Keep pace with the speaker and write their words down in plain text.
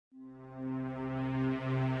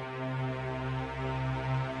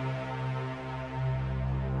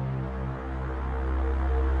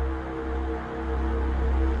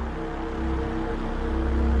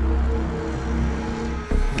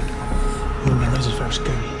very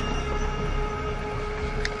scary.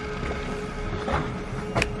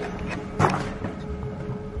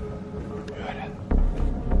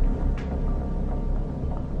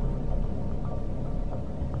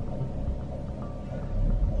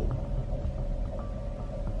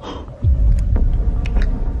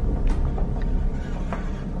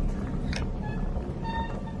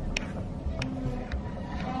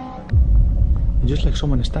 Just like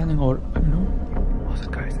someone is standing, or I don't know. What's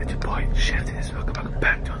up, guys? It's your boy Sheridan. Welcome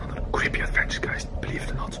back to another creepy adventure, guys. Believe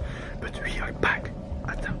it or not, but we are back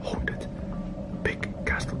at the haunted big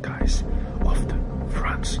castle, guys, of the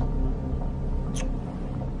France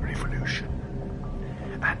Revolution.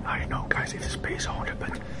 And I know, guys, it's a space haunted,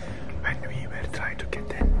 but when we were trying to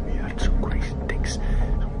get in, we heard some crazy things,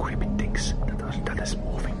 some creepy things that is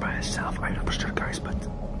moving by itself. I'm not sure, guys, but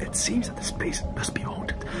it seems that this place must be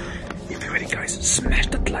haunted. If you're ready, guys, smash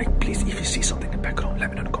that like, please. If you see something in the background, let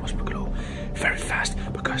me know in the comments below. Very fast,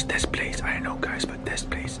 because this place, I don't know, guys, but this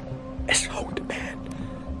place is haunted, man.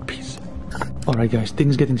 Peace. Alright, guys,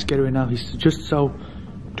 things getting scary now. He's just saw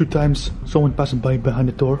 2 times someone passing by behind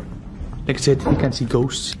the door. Like I said, he can see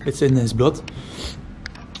ghosts. It's in his blood.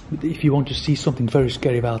 But if you want to see something very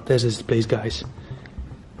scary about this is the place, guys.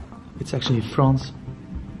 It's actually France.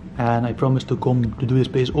 And I promised to come to do this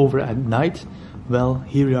place over at night. Well,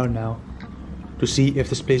 here we are now to see if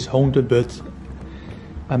this place is haunted, but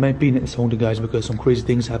in my opinion it's haunted, guys, because some crazy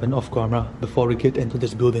things happen off camera before we get into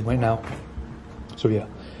this building right now. So yeah,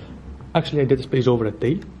 actually I did this place over at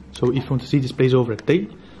day, so if you want to see this place over at day,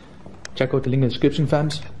 check out the link in the description,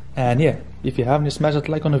 fams. And yeah, if you haven't smashed that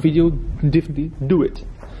like on the video, definitely do it.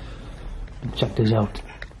 And check this out.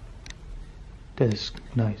 That is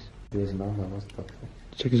nice.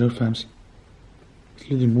 Check this out, fams. It's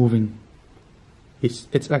literally moving.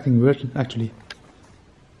 It's acting weird, actually.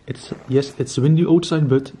 Yes, it's windy outside,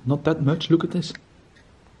 but not that much. Look at this.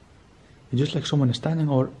 It's just like someone is standing,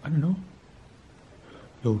 or I don't know.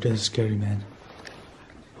 Yo, this is scary, man.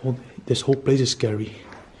 This whole place is scary.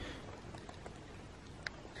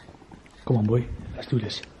 Come on, boy, let's do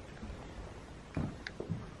this. I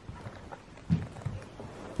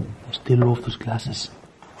still love those glasses.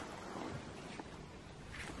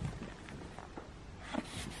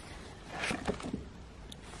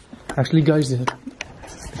 Actually, guys, the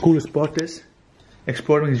coolest part is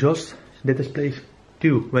exploring. Josh did this place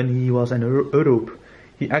too when he was in Europe.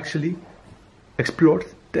 He actually explored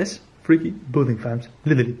this freaky building, fams.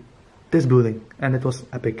 Literally, this building, and it was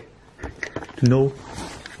epic to know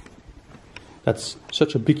that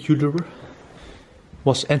such a big YouTuber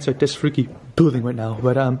was inside this freaky building right now,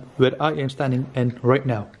 where I am standing in right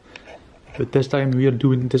now. But this time we are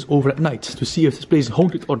doing this over at night to see if this place is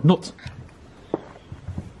haunted or not.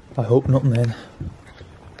 I hope not, man.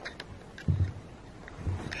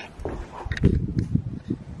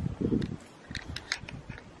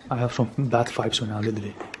 I have some bad vibes right now,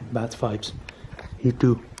 literally. Bad vibes. Here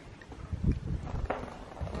too.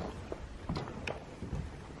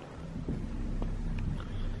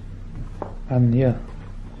 And yeah,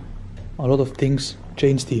 a lot of things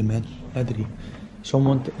changed here, man. Literally.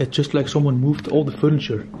 It's just like someone moved all the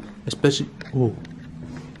furniture.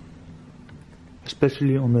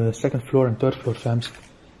 Especially on the 2nd floor and 3rd floor, fams.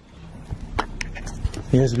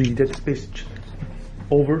 Yes, we did this place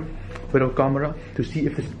over with our camera to see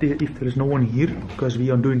if there is no one here, because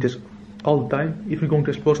we are doing this all the time if we're going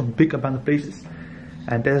to explore some big abandoned places.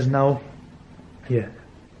 And there's now, yeah,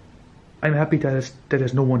 I'm happy that there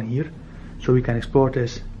is no one here, so we can explore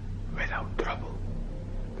this without trouble.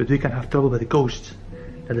 But we can have trouble with the ghosts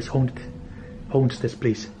that is haunts this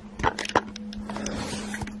place.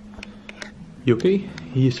 You okay?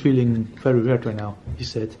 He is feeling very weird right now, he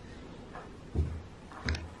said.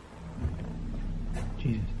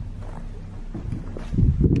 Jesus.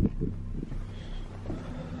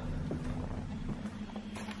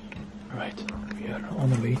 Right, we are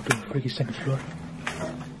on the way to the freaky 2nd floor.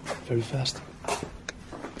 Very fast.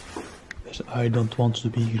 Because I don't want to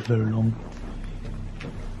be here very long.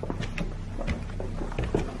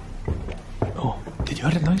 Oh, did you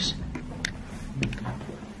hear that noise?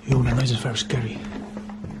 Yo, that noise is very scary.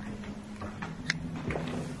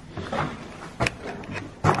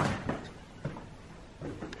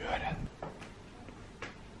 You heard that?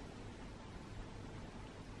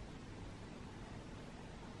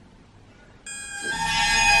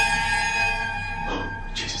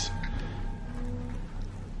 Jesus.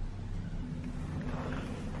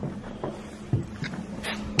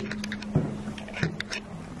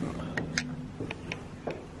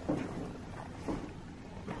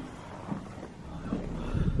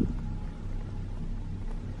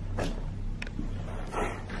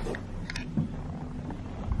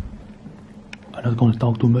 I'm not gonna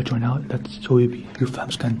talk too much right now. That's so your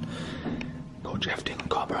fans can go to everything on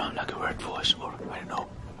camera, like a word voice, or I don't know.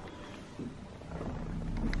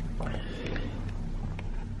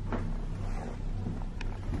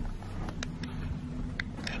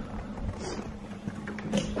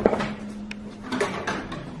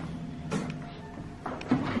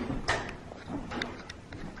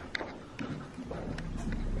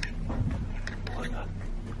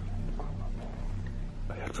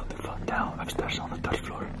 Upstairs on the 3rd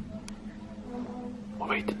floor. Oh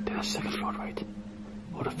wait, there's a 2nd floor, right?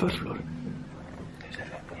 Or the 1st floor?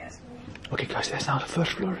 Yes. Okay guys, there's now the 1st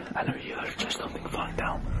floor, and we hear just something falling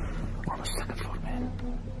down on the 2nd floor, man.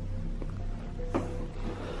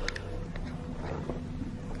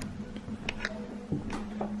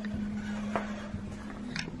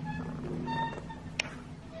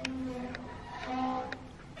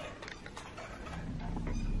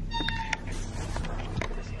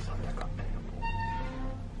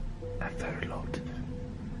 Very loud.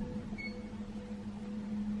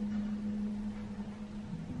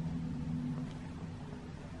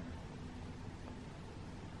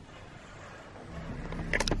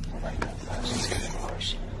 Oh my god, that's getting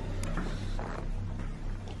worse.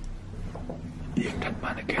 Even that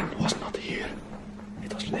man again was not here.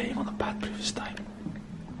 It was laying on the bed previous time.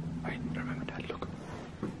 I remember that, look.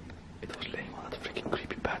 It was laying on that freaking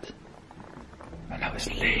creepy bed. And now it's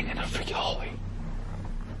laying in a freaking hallway.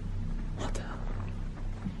 What the hell?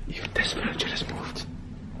 Even this furniture is moved.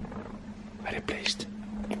 Where it placed.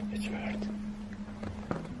 It's weird.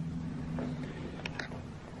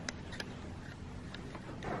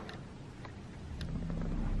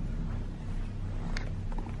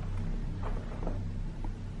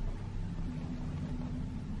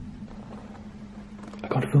 I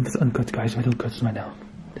gotta film this uncut, guys, without cuts right now.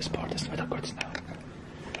 This part is without cuts now.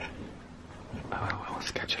 I want to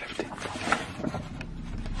sketch everything.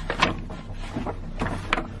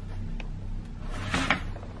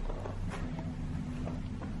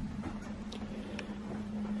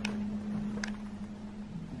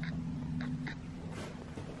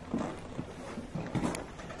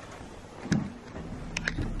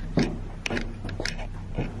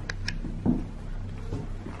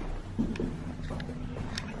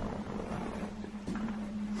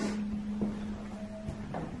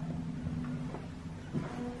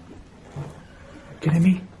 Kidding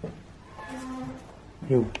me?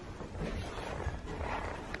 Yo.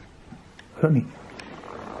 Honey.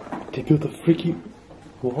 They built a freaky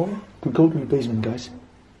wall to go to the basement, guys.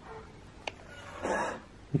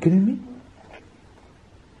 You kidding me?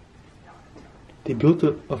 They built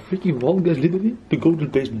a freaky wall, guys, literally, to go to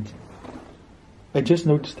the basement. I just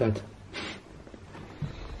noticed that.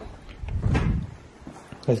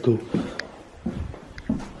 Let's go.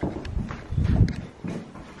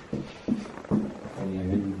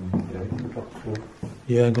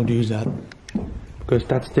 Yeah, I'm going to use that. Because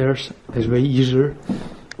that stairs is way easier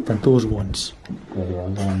than those ones.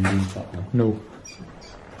 No.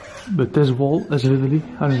 But this wall is literally,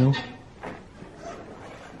 I don't know.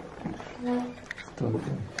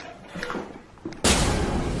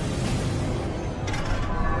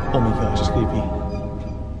 Oh my gosh, it's creepy.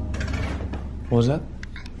 What was that?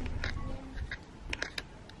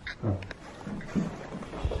 Oh.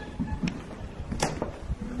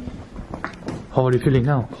 How are you feeling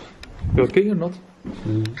now? You okay or not?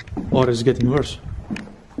 Or is it getting worse?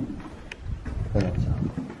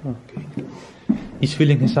 Okay. He's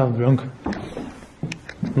feeling himself drunk.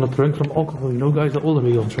 Not drunk from alcohol, you know, guys, they're all the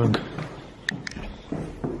way on drunk.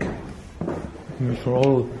 For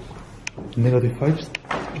all negative vibes.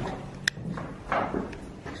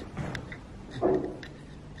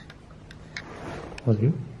 What are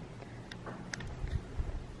you?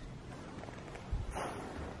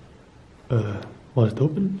 Was it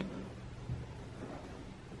open?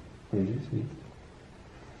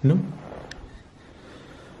 No?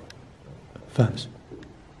 Fans.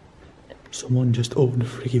 Someone just opened the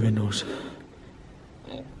freaky windows.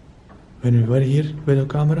 When we were here with our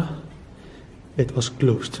camera, it was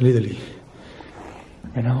closed, literally.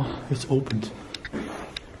 And now it's opened.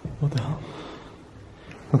 What the hell?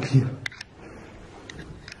 Look here.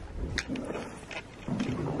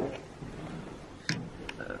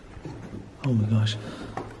 Oh my gosh.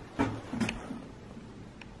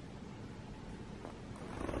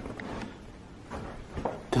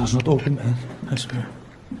 That was not open, man. I swear.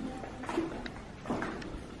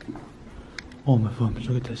 Oh my phone,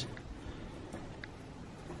 look at this.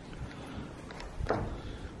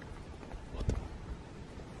 What the?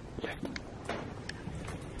 Left.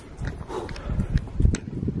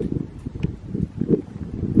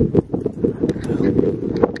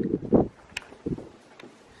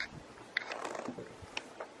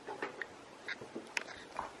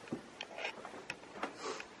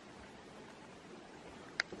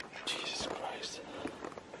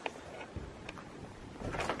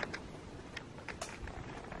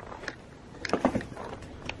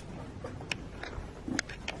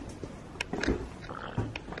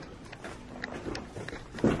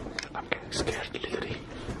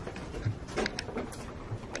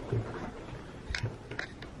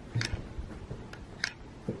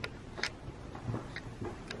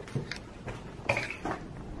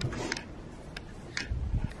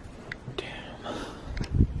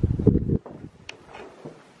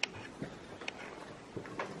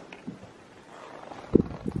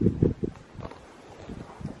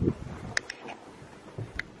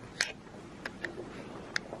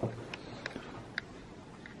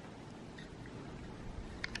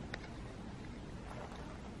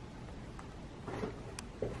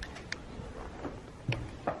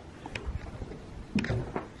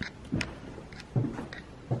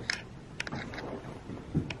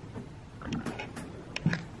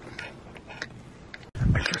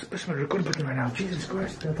 on the record button right now. Jesus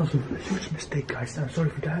Christ, that was a huge mistake, guys. I'm sorry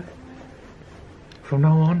for that. From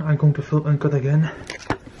now on, I'm going to film uncut again.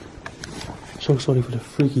 So sorry for the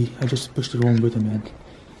freaky. I just pushed the wrong button, man.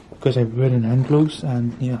 Because I wear an hand gloves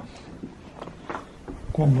and yeah.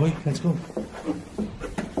 Come on, boy, let's go.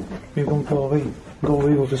 We're going to go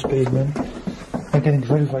away with the space, man. I'm getting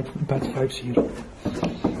very bad vibes here.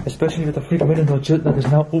 Especially with the freaking window that is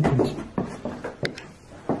now opened.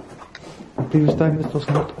 The previous time it was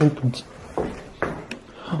not opened.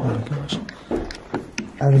 Oh my gosh.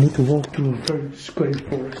 And we need to walk through a very scary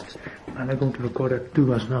forest. And I'm going to record that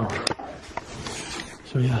too as well.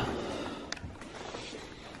 So yeah.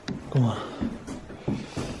 Come on.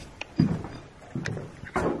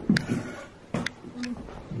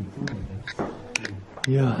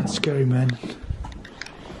 Yeah, it's scary, man.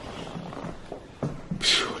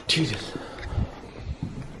 Phew, Jesus.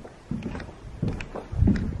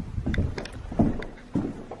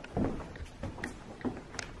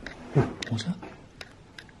 Oh, what's that?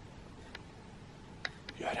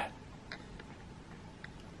 You heard that?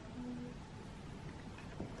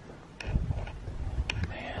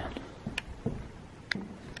 Man.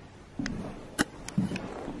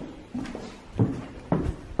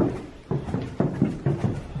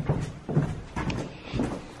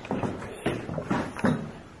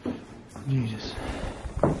 Jesus.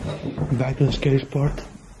 Back to the scariest part.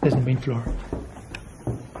 There's the main floor.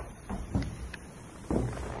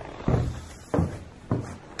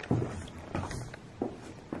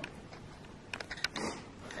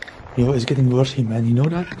 Yo, it's getting worse here, man. You know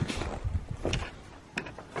that?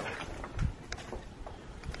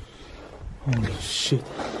 Holy shit.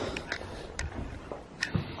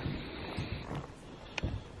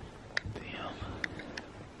 Damn.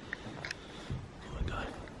 Oh my god.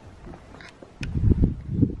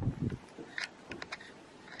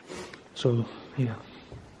 So, yeah.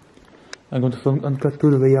 I'm going to film uncut to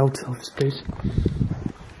the way out of the space.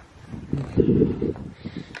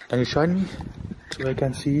 Can you shine me? So I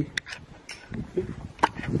can see.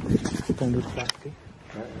 Don't do it fast, okay?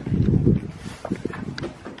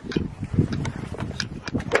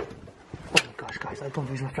 Oh my gosh, guys, I don't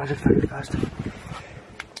use my flashlight very fast.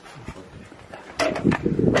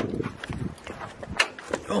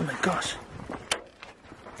 Oh my gosh.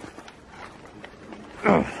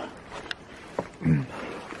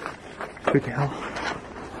 Freaking hell.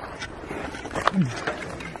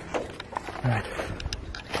 Alright.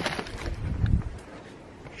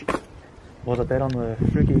 Was that there on the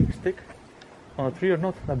freaky stick? On a tree or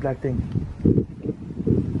not? That black thing.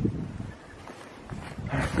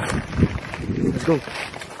 Let's go.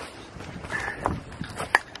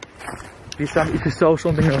 This time if you saw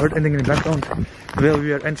something or heard anything in the background while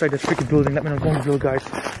we are inside this freaky building, let me know in the comments below, guys.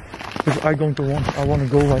 Because I want to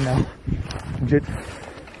go right now. Legit.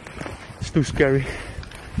 It's too scary.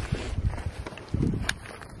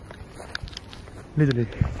 Literally.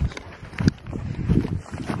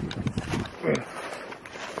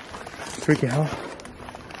 Freaking hell.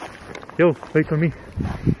 Yo, wait for me.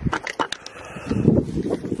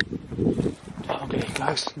 Okay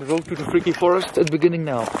guys, the road to the freaky forest is beginning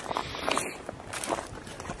now.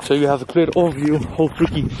 So you have a clear overview how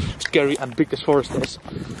freaky, scary and big this forest is.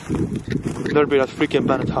 There be that freaky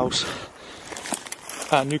abandoned house.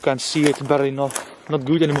 And you can see it barely not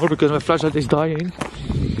good anymore because my flashlight is dying.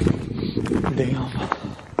 Damn.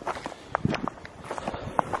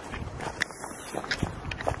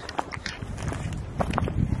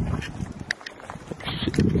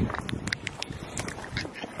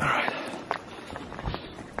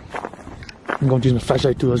 I'm going to use my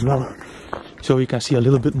flashlight too as well, so you can see a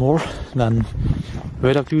little bit more than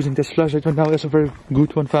without using this flashlight right now. It's a very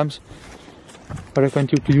good one, fams. I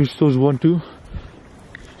recommend you to use those one too.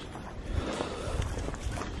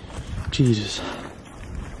 Jesus.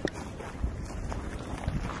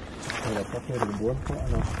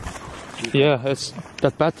 Yeah, it's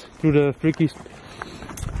that path through the freaky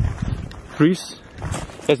trees.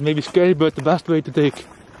 It's maybe scary, but the best way to take,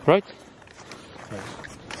 right?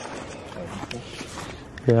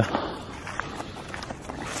 Yeah.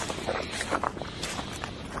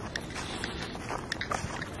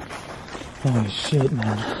 Oh shit,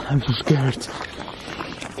 man, I'm so scared.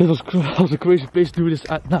 That was a crazy place to do this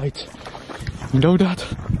at night. You know that?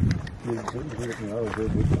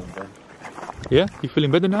 Yeah? You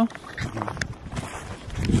feeling better now?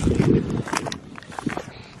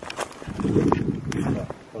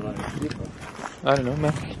 I don't know,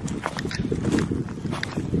 man.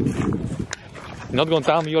 You're not gonna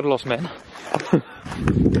tell me you're the lost man.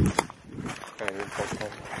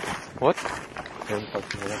 What?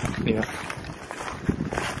 Yeah.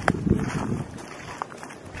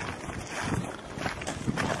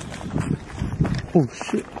 Oh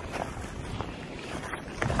shit.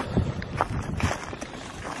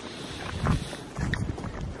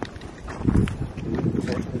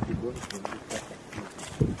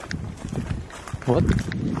 What?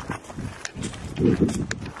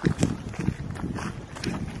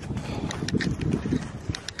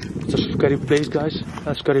 It's a scary place, guys.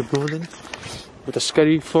 A scary building with a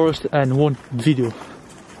scary forest and one video.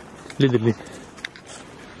 Literally.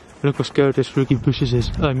 Look how scary this freaky bushes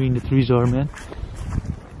is. I mean the trees are, man.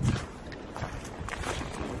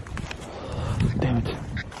 Damn it.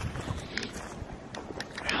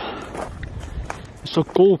 It's so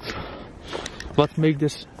cold. What makes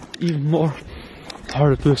this even more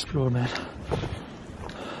harder to explore, man.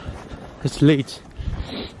 It's late.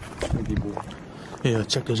 Yeah,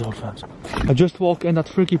 check this out, fans. I just walked in that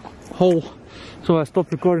freaky hole, so I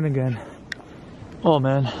stopped recording again. Oh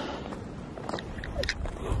man.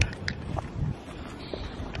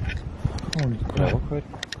 Holy crap.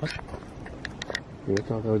 What? Je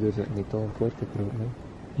weet al dat het niet al voor te proeven.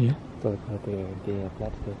 Yeah? Dat gaat de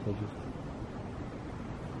plaats dat we just.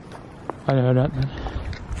 I know that, man.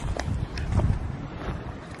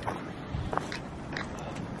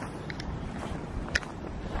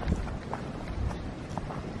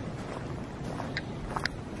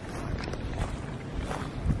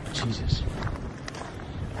 Jesus.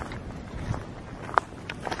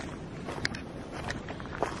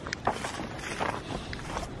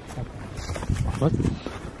 What?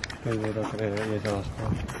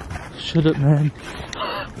 Shut up, man.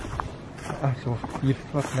 Ah, zo. Hier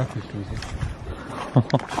wat netjes toe zit. Dan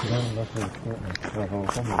dat we het gaan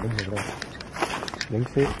we van links eruit.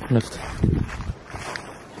 Links weer? Left.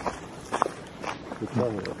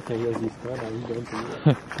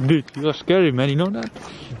 Dude, you are scary, man, you know that?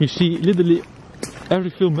 You see literally every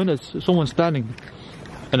few minutes someone standing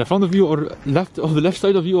in front of you or left of the left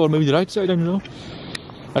side of you or maybe the right side, I don't know.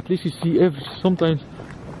 At least you see every sometimes,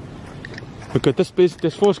 because this place,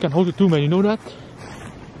 this forest can hold it too, man, you know that?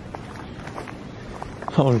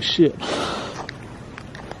 Holy shit.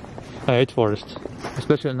 I hate forest,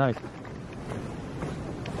 especially at night.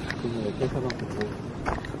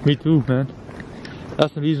 Me too, man.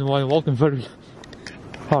 That's the reason why I'm walking very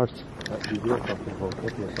hard.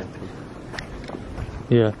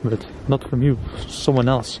 Yeah, but not from you, someone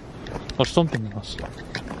else. Or something else.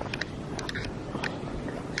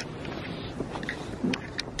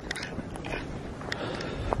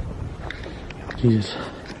 Jesus.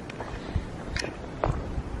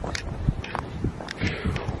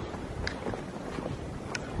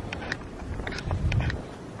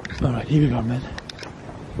 Alright, here we go, man.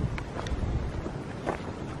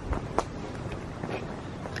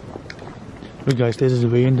 Look guys, this is the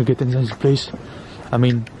way in to get inside this place. I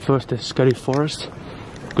mean, first the scary forest,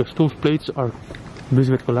 because those plates are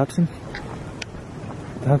busy with collapsing.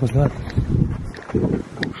 What the heck was that?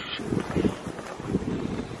 Oh shit.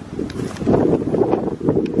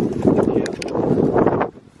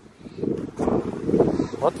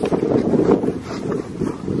 What?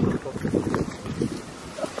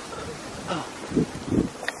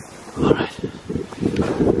 Alright.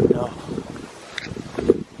 Now,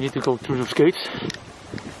 you need to go through those gates.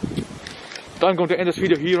 So I'm going to end this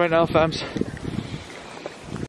video here right now, fams.